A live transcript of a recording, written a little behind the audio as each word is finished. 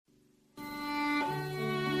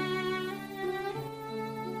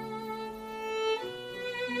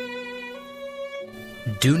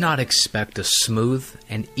Do not expect a smooth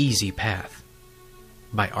and easy path.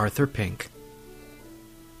 By Arthur Pink.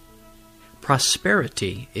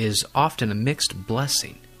 Prosperity is often a mixed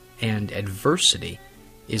blessing, and adversity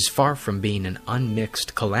is far from being an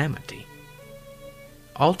unmixed calamity.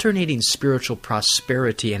 Alternating spiritual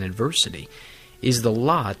prosperity and adversity is the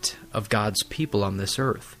lot of God's people on this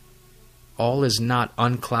earth. All is not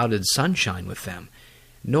unclouded sunshine with them,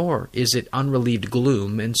 nor is it unrelieved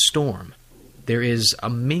gloom and storm. There is a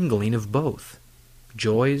mingling of both,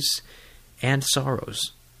 joys and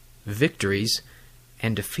sorrows, victories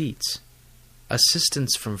and defeats,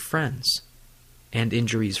 assistance from friends and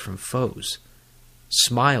injuries from foes,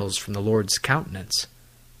 smiles from the Lord's countenance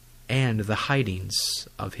and the hidings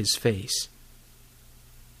of His face.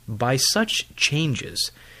 By such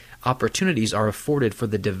changes, opportunities are afforded for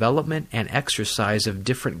the development and exercise of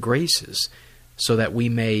different graces, so that we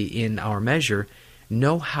may, in our measure,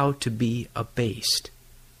 know how to be abased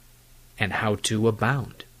and how to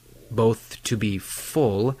abound, both to be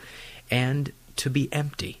full and to be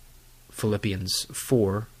empty. Philippians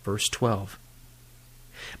 4, verse 12.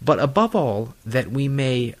 But above all, that we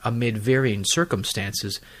may, amid varying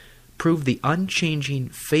circumstances, prove the unchanging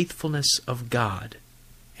faithfulness of God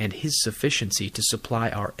and His sufficiency to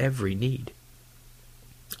supply our every need.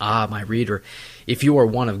 Ah, my reader, if you are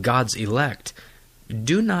one of God's elect,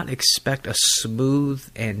 do not expect a smooth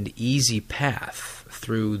and easy path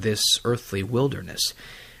through this earthly wilderness,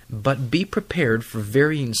 but be prepared for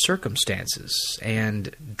varying circumstances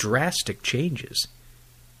and drastic changes.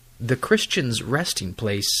 The Christian's resting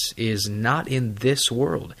place is not in this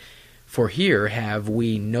world, for here have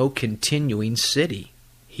we no continuing city.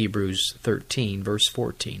 Hebrews 13, verse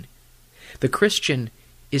 14. The Christian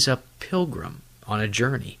is a pilgrim on a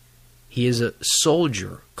journey. He is a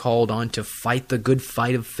soldier called on to fight the good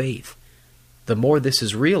fight of faith. The more this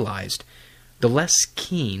is realized, the less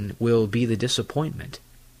keen will be the disappointment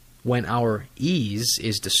when our ease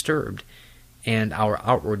is disturbed and our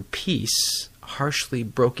outward peace harshly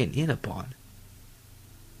broken in upon.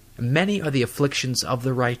 Many are the afflictions of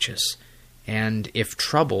the righteous, and if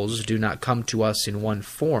troubles do not come to us in one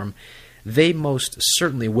form, they most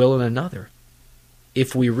certainly will in another.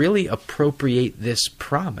 If we really appropriate this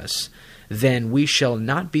promise, then we shall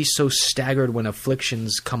not be so staggered when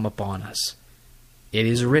afflictions come upon us. It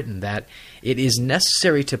is written that it is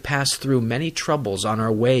necessary to pass through many troubles on our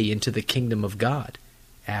way into the kingdom of God.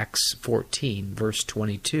 Acts 14, verse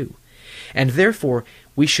 22. And therefore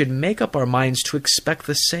we should make up our minds to expect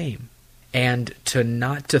the same, and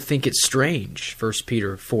not to think it strange, 1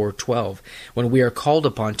 Peter 4:12, when we are called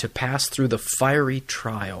upon to pass through the fiery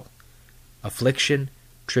trial. Affliction,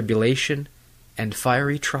 tribulation, and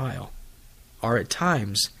fiery trial are at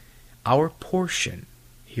times our portion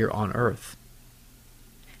here on earth.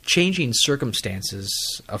 Changing circumstances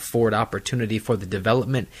afford opportunity for the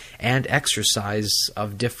development and exercise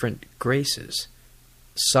of different graces.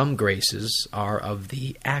 Some graces are of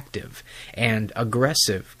the active and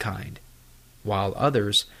aggressive kind, while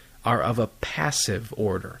others are of a passive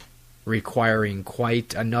order, requiring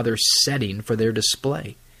quite another setting for their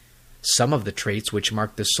display. Some of the traits which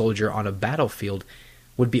mark the soldier on a battlefield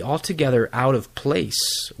would be altogether out of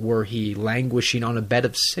place were he languishing on a bed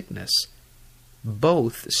of sickness.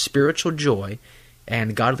 Both spiritual joy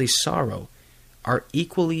and godly sorrow are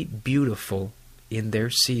equally beautiful in their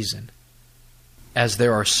season. As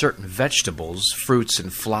there are certain vegetables, fruits,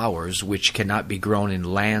 and flowers which cannot be grown in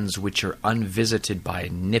lands which are unvisited by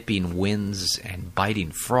nipping winds and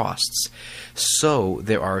biting frosts, so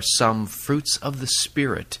there are some fruits of the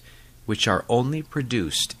Spirit which are only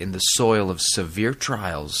produced in the soil of severe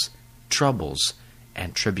trials, troubles,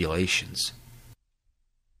 and tribulations.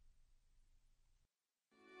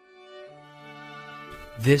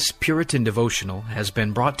 This Puritan devotional has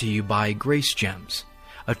been brought to you by Grace Gems,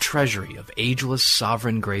 a treasury of ageless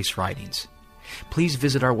sovereign grace writings. Please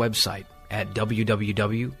visit our website at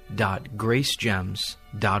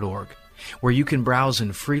www.gracegems.org, where you can browse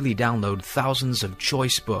and freely download thousands of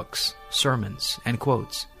choice books, sermons, and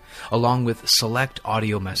quotes, along with select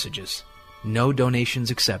audio messages. No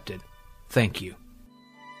donations accepted. Thank you.